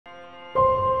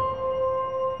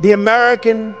The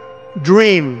American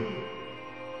dream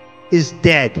is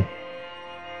dead.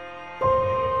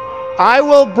 I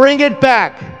will bring it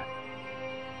back.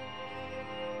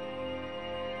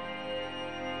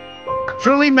 What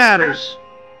truly matters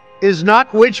is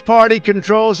not which party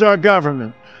controls our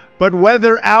government, but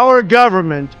whether our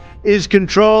government is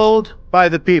controlled by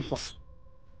the people.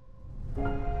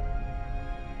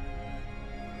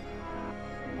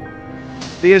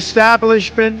 The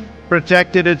establishment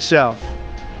protected itself,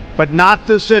 but not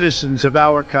the citizens of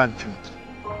our country.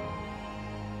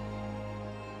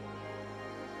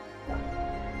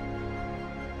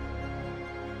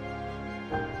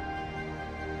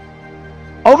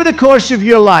 Over the course of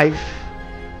your life,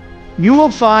 you will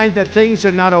find that things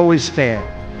are not always fair.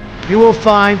 You will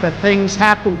find that things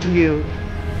happen to you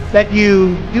that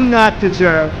you do not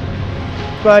deserve,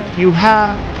 but you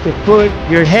have to put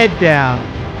your head down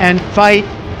and fight,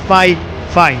 fight,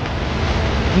 fight.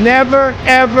 Never,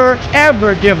 ever,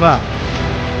 ever give up.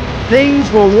 Things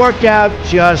will work out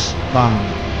just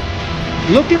fine.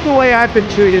 Look at the way I've been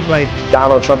treated lately.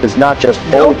 Donald Trump is not just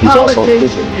No old, he's also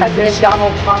politician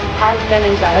Donald Trump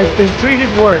has been treated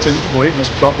worse. Witness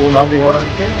Trump will not be one.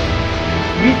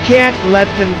 You can't let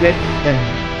them get in.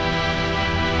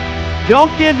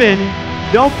 Don't give in,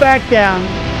 don't back down,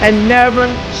 and never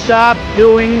stop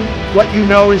doing what you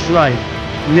know is right.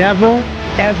 Never,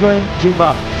 ever give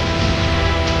up.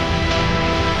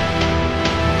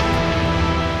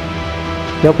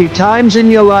 There'll be times in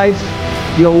your life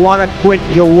you'll want to quit,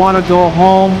 you'll want to go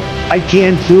home. I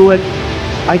can't do it.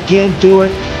 I can't do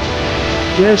it.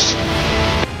 Just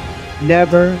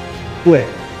never quit.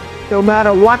 No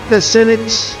matter what the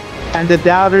cynics and the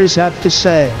doubters have to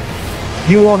say,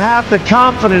 you will have the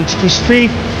confidence to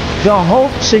speak the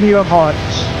hopes in your hearts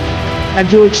and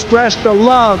to express the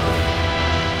love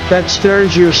that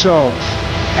stirs your soul.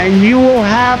 And you will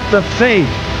have the faith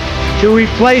to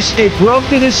replace a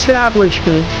broken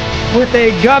establishment with a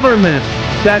government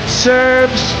that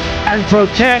serves and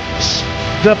protects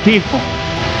the people.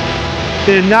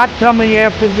 They're not coming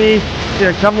after me,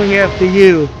 they're coming after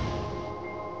you.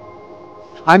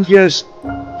 I'm just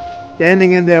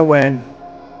standing in their way,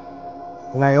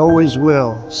 and I always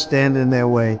will stand in their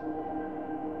way.